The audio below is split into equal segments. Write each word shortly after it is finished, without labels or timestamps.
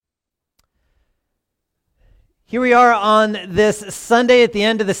Here we are on this Sunday at the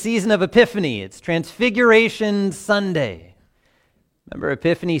end of the season of Epiphany. It's Transfiguration Sunday. Remember,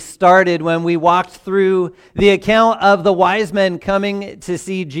 Epiphany started when we walked through the account of the wise men coming to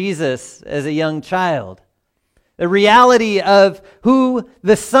see Jesus as a young child. The reality of who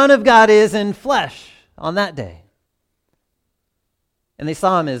the Son of God is in flesh on that day. And they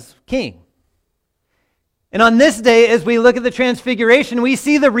saw him as king. And on this day, as we look at the Transfiguration, we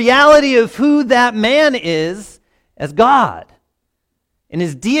see the reality of who that man is as God, in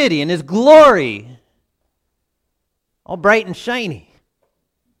his deity, in his glory, all bright and shiny.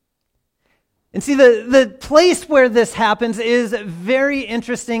 And see, the place where this happens is very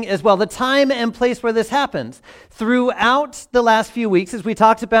interesting as well. The time and place where this happens. Throughout the last few weeks, as we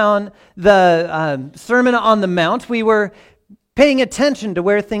talked about the Sermon on the Mount, we were paying attention to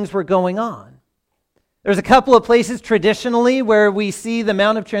where things were going on. There's a couple of places traditionally where we see the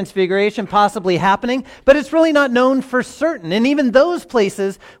Mount of Transfiguration possibly happening, but it's really not known for certain. And even those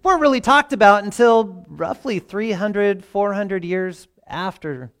places weren't really talked about until roughly 300, 400 years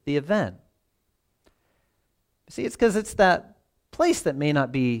after the event. See, it's because it's that place that may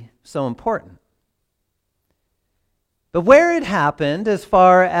not be so important. But where it happened, as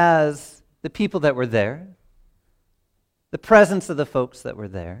far as the people that were there, the presence of the folks that were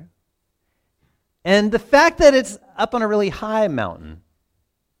there, and the fact that it's up on a really high mountain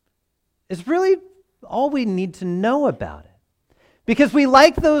is really all we need to know about it. Because we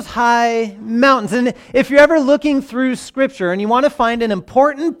like those high mountains. And if you're ever looking through Scripture and you want to find an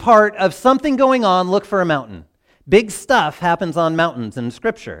important part of something going on, look for a mountain. Big stuff happens on mountains in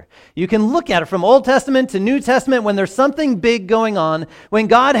Scripture. You can look at it from Old Testament to New Testament. When there's something big going on, when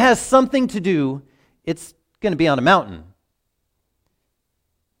God has something to do, it's going to be on a mountain.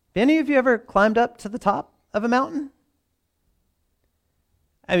 Have any of you ever climbed up to the top of a mountain?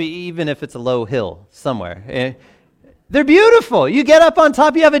 I mean, even if it's a low hill somewhere. They're beautiful. You get up on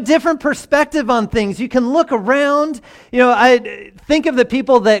top, you have a different perspective on things. You can look around. You know, I think of the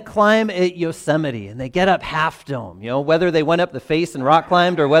people that climb at Yosemite and they get up Half Dome, whether they went up the face and rock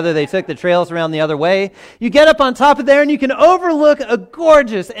climbed or whether they took the trails around the other way. You get up on top of there and you can overlook a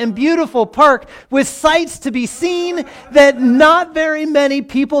gorgeous and beautiful park with sights to be seen that not very many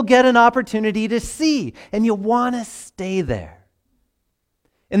people get an opportunity to see. And you want to stay there.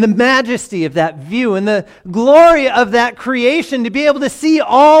 In the majesty of that view, in the glory of that creation, to be able to see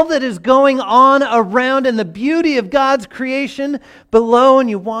all that is going on around and the beauty of God's creation below, and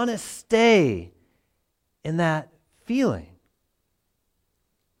you want to stay in that feeling.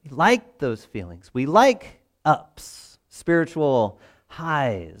 We like those feelings. We like ups, spiritual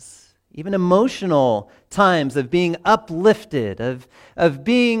highs, even emotional times of being uplifted, of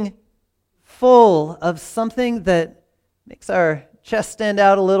being full of something that makes our chest stand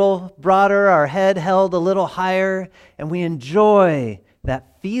out a little broader, our head held a little higher, and we enjoy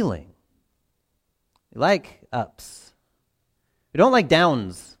that feeling. We like ups. We don't like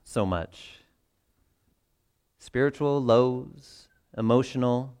downs so much. Spiritual lows,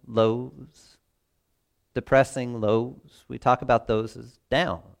 emotional lows, depressing lows. We talk about those as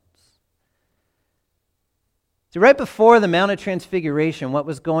downs. So right before the Mount of Transfiguration, what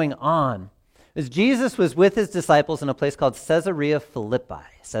was going on as Jesus was with his disciples in a place called Caesarea Philippi.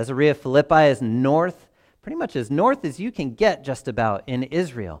 Caesarea Philippi is north, pretty much as north as you can get just about in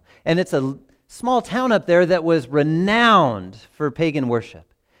Israel. And it's a small town up there that was renowned for pagan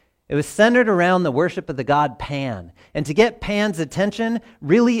worship. It was centered around the worship of the god Pan. And to get Pan's attention,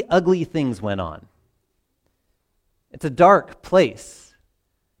 really ugly things went on. It's a dark place.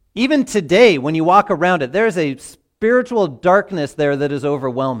 Even today, when you walk around it, there's a spiritual darkness there that is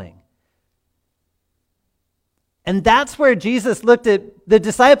overwhelming. And that's where Jesus looked at the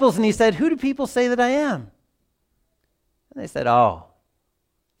disciples and he said, "Who do people say that I am?" And they said, "Oh,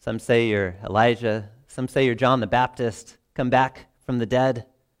 some say you're Elijah, some say you're John the Baptist, come back from the dead."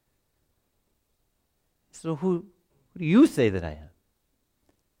 So who do you say that I am?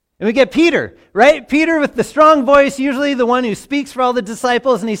 And we get Peter, right? Peter with the strong voice, usually the one who speaks for all the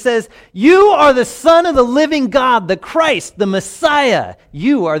disciples, and he says, "You are the Son of the living God, the Christ, the Messiah.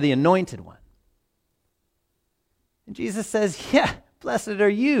 You are the anointed one." And Jesus says, "Yeah, blessed are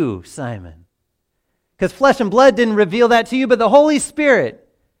you, Simon. Because flesh and blood didn't reveal that to you, but the Holy Spirit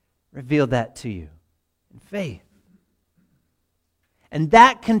revealed that to you in faith." And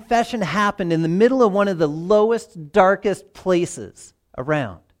that confession happened in the middle of one of the lowest, darkest places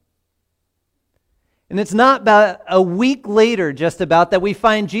around. And it's not about a week later, just about, that we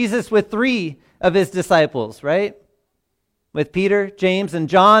find Jesus with 3 of his disciples, right? With Peter, James, and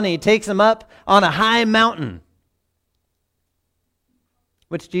John, and he takes them up on a high mountain,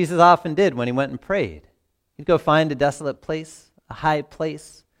 which Jesus often did when he went and prayed. He'd go find a desolate place, a high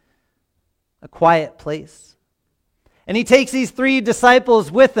place, a quiet place. And he takes these 3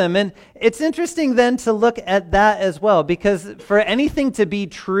 disciples with him. And it's interesting then to look at that as well, because for anything to be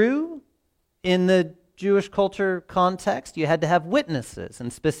true in the Jewish culture context, you had to have witnesses.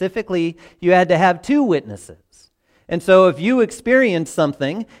 And specifically, you had to have 2 witnesses. And so if you experienced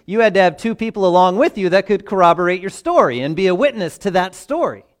something, you had to have 2 people along with you that could corroborate your story and be a witness to that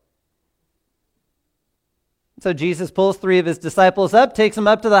story. So Jesus pulls 3 of his disciples up, takes them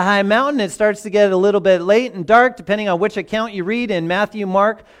up to the high mountain. It starts to get a little bit late and dark, depending on which account you read in Matthew,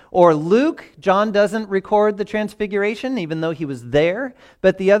 Mark, or Luke. John doesn't record the transfiguration, even though he was there,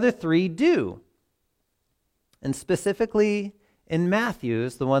 but the other 3 do. And specifically in Matthew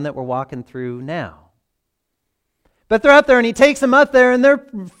is the one that we're walking through now. But they're up there, and he takes them up there, and they're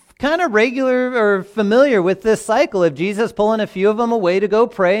kind of regular or familiar with this cycle of Jesus pulling a few of them away to go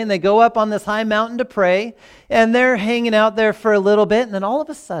pray, and they go up on this high mountain to pray, and they're hanging out there for a little bit, and then all of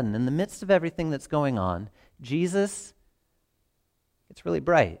a sudden, in the midst of everything that's going on, Jesus gets really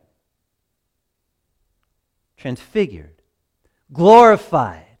bright, transfigured,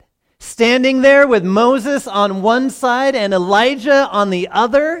 glorified, standing there with Moses on one side and Elijah on the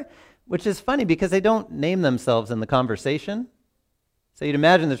other, which is funny because they don't name themselves in the conversation. So you'd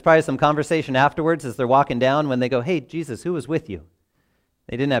imagine there's probably some conversation afterwards as they're walking down when they go, "Hey, Jesus, who was with you?"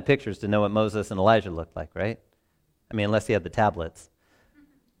 They didn't have pictures to know what Moses and Elijah looked like, right? I mean, unless he had the tablets.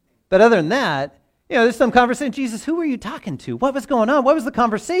 But other than that, there's some conversation. Jesus, who were you talking to? What was going on? What was the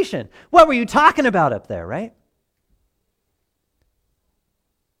conversation? What were you talking about up there, right?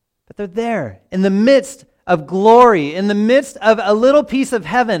 But they're there in the midst of glory, in the midst of a little piece of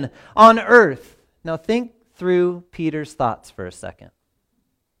heaven on earth. Now think through Peter's thoughts for a second.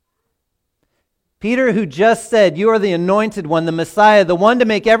 Peter, who just said, "You are the anointed one, the Messiah, the one to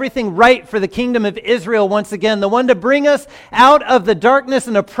make everything right for the kingdom of Israel once again, the one to bring us out of the darkness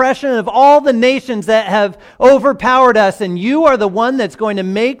and oppression of all the nations that have overpowered us, and you are the one that's going to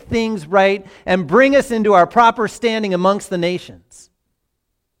make things right and bring us into our proper standing amongst the nations."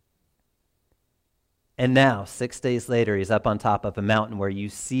 And now, 6 days later, he's up on top of a mountain where you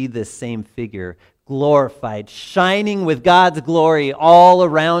see this same figure glorified, shining with God's glory all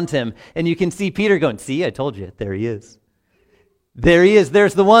around him. And you can see Peter going, "See, I told you, there he is. There he is.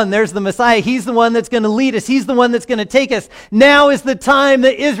 There's the one. There's the Messiah. He's the one that's going to lead us. He's the one that's going to take us. Now is the time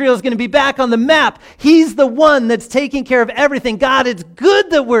that Israel is going to be back on the map. He's the one that's taking care of everything. God, it's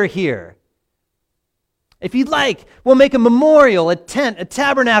good that we're here. If you'd like, we'll make a memorial, a tent, a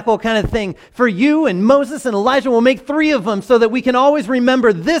tabernacle kind of thing for you and Moses and Elijah. We'll make 3 of them so that we can always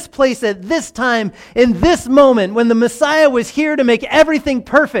remember this place at this time, in this moment, when the Messiah was here to make everything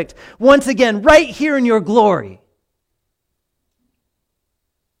perfect. Once again, right here in your glory."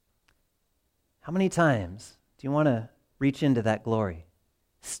 How many times do you want to reach into that glory?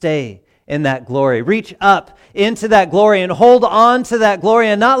 Stay in that glory. Reach up into that glory and hold on to that glory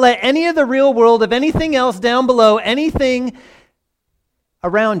and not let any of the real world, of anything else down below, anything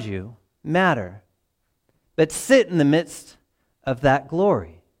around you matter. But sit in the midst of that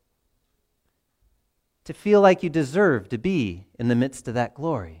glory. To feel like you deserve to be in the midst of that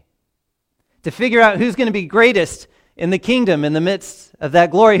glory. To figure out who's going to be greatest in the kingdom in the midst of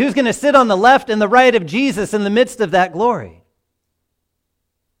that glory. Who's going to sit on the left and the right of Jesus in the midst of that glory.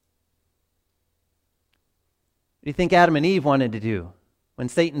 What do you think Adam and Eve wanted to do when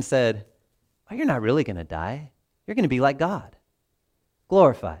Satan said, "Oh, you're not really going to die. You're going to be like God,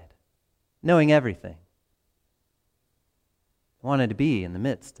 glorified, knowing everything"? They wanted to be in the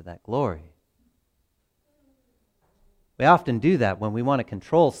midst of that glory. We often do that when we want to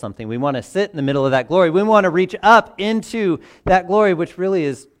control something. We want to sit in the middle of that glory. We want to reach up into that glory, which really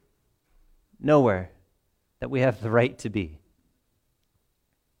is nowhere that we have the right to be.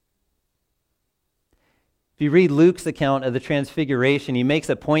 If you read Luke's account of the Transfiguration, he makes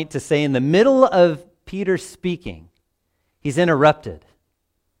a point to say in the middle of Peter speaking, he's interrupted.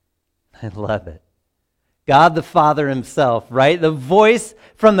 I love it. God the Father himself, right? The voice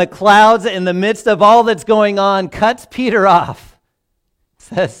from the clouds in the midst of all that's going on cuts Peter off.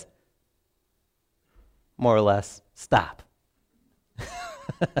 Says, more or less, "Stop.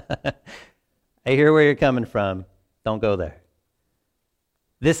 I hear where you're coming from. Don't go there.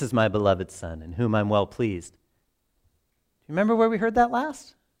 This is my beloved Son, in whom I'm well pleased." Do you remember where we heard that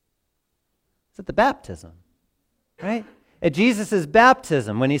last? It's at the baptism, right? At Jesus'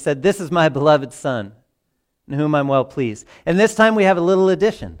 baptism, when he said, "This is my beloved Son, in whom I'm well pleased." And this time we have a little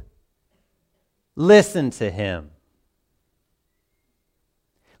addition. Listen to him.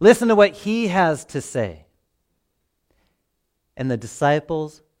 Listen to what he has to say. And the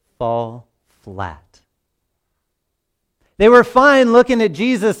disciples fall flat. They were fine looking at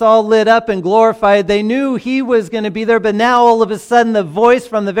Jesus all lit up and glorified. They knew he was going to be there, but now all of a sudden the voice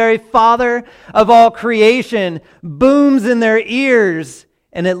from the very Father of all creation booms in their ears,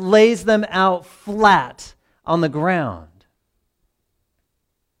 and it lays them out flat on the ground.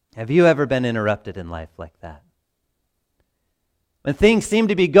 Have you ever been interrupted in life like that? When things seem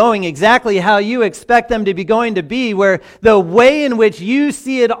to be going exactly how you expect them to be going to be, where the way in which you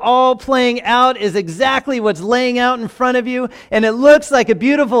see it all playing out is exactly what's laying out in front of you, and it looks like a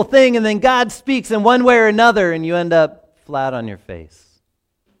beautiful thing, and then God speaks in one way or another, and you end up flat on your face.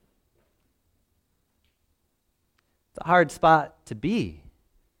 It's a hard spot to be.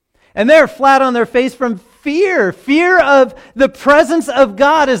 And they're flat on their face from fear of the presence of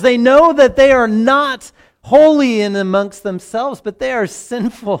God, as they know that they are not holy in amongst themselves, but they are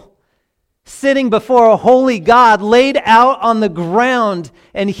sinful, sitting before a holy God, laid out on the ground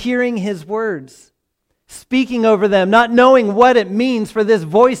and hearing his words, speaking over them, not knowing what it means for this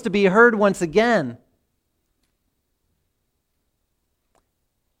voice to be heard once again.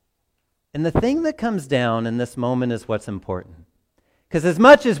 And the thing that comes down in this moment is what's important. Because as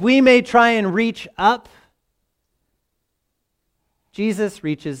much as we may try and reach up, Jesus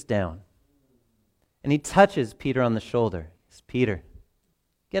reaches down. And he touches Peter on the shoulder. He says, Peter,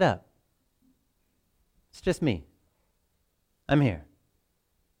 get up. It's just me. I'm here.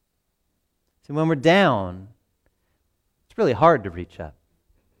 See, when we're down, it's really hard to reach up.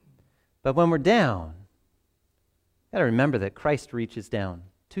 But when we're down, you got to remember that Christ reaches down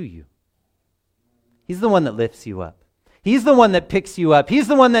to you. He's the one that lifts you up. He's the one that picks you up. He's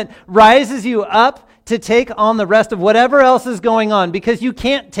the one that rises you up to take on the rest of whatever else is going on, because you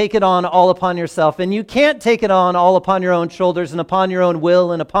can't take it on all upon yourself, and you can't take it on all upon your own shoulders and upon your own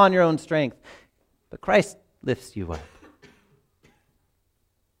will and upon your own strength. But Christ lifts you up.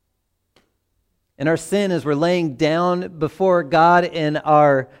 In our sin, as we're laying down before God in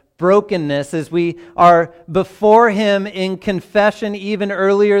our brokenness, as we are before him in confession even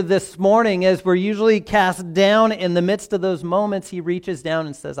earlier this morning, as we're usually cast down in the midst of those moments, he reaches down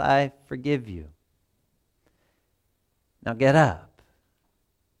and says, I forgive you. Now get up.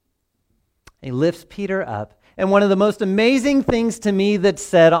 He lifts Peter up. And one of the most amazing things to me that's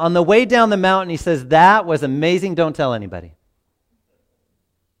said on the way down the mountain, he says, that was amazing. Don't tell anybody.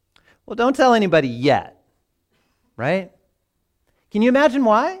 Well, don't tell anybody yet, right? Can you imagine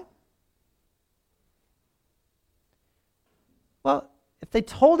why? Well, if they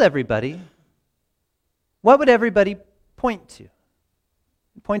told everybody, what would everybody point to?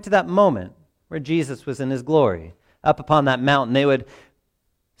 Point to that moment where Jesus was in his glory. Up upon that mountain. They would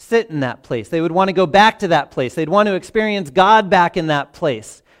sit in that place. They would want to go back to that place. They'd want to experience God back in that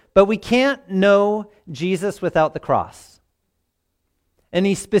place. But we can't know Jesus without the cross. And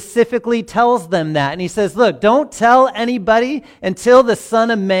he specifically tells them that. And he says, look, don't tell anybody until the Son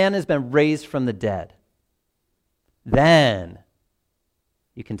of Man has been raised from the dead. Then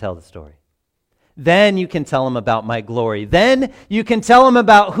you can tell the story. Then you can tell them about my glory. Then you can tell them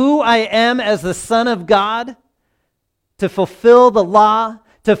about who I am as the Son of God, to fulfill the law,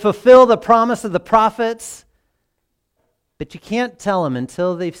 to fulfill the promise of the prophets. But you can't tell them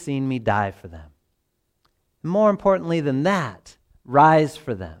until they've seen me die for them. More importantly than that, rise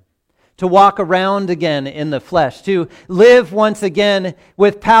for them. To walk around again in the flesh, to live once again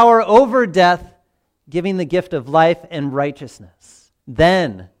with power over death, giving the gift of life and righteousness.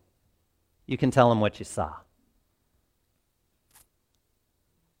 Then you can tell them what you saw.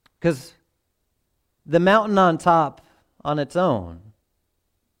 Because the mountain on top on its own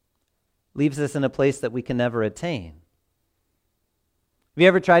leaves us in a place that we can never attain. Have you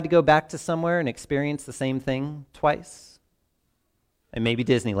ever tried to go back to somewhere and experience the same thing twice? And maybe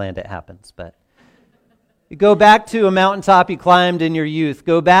Disneyland it happens, but you go back to a mountaintop you climbed in your youth.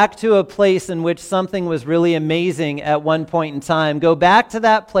 Go back to a place in which something was really amazing at one point in time. Go back to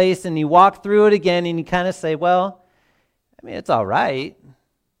that place and you walk through it again and you kind of say, well, I mean, it's all right.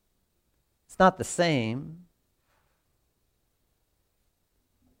 It's not the same.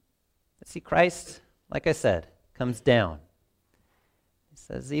 But see, Christ, like I said, comes down. He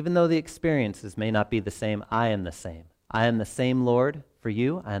says, even though the experiences may not be the same, I am the same. I am the same Lord for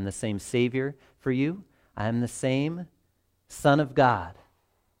you. I am the same Savior for you. I am the same Son of God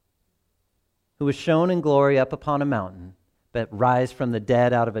who was shown in glory up upon a mountain, but rise from the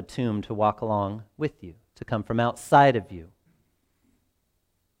dead out of a tomb to walk along with you, to come from outside of you.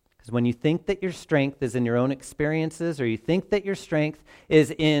 Because when you think that your strength is in your own experiences, or you think that your strength is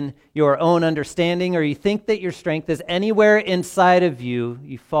in your own understanding, or you think that your strength is anywhere inside of you,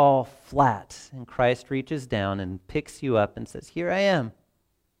 you fall flat. And Christ reaches down and picks you up and says, here I am.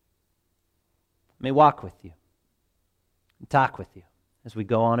 Let me walk with you. and talk with you as we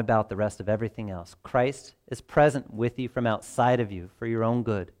go on about the rest of everything else. Christ is present with you from outside of you for your own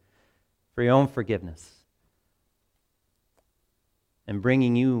good, for your own forgiveness, and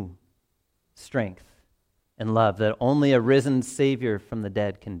bringing you strength and love that only a risen Savior from the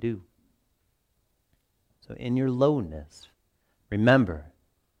dead can do. So in your lowness, remember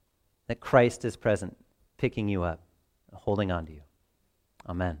that Christ is present, picking you up, holding on to you.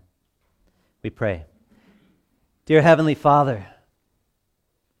 Amen. We pray. Dear Heavenly Father,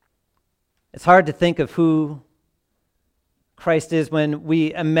 it's hard to think of who Christ is when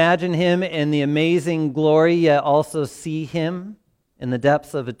we imagine him in the amazing glory, yet also see him in the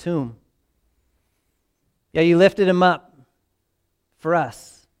depths of a tomb. Yeah, you lifted him up for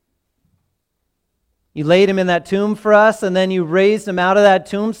us. You laid him in that tomb for us, and then you raised him out of that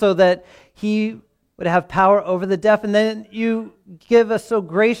tomb so that he would have power over the deaf. And then you give us so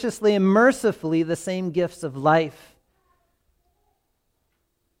graciously and mercifully the same gifts of life.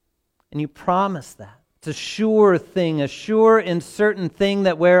 And you promise that. It's a sure thing, a sure and certain thing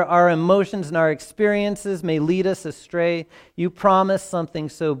that where our emotions and our experiences may lead us astray, you promise something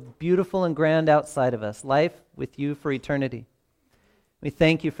so beautiful and grand outside of us, life with you for eternity. We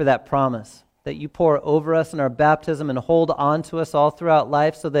thank you for that promise, that you pour over us in our baptism and hold on to us all throughout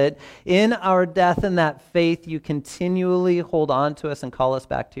life so that in our death and that faith, you continually hold on to us and call us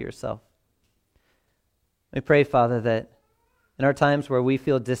back to yourself. We pray, Father, that in our times where we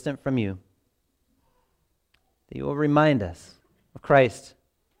feel distant from you, that you will remind us of Christ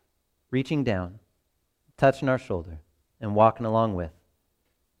reaching down, touching our shoulder, and walking along with.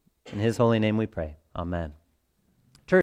 In his holy name we pray. Amen.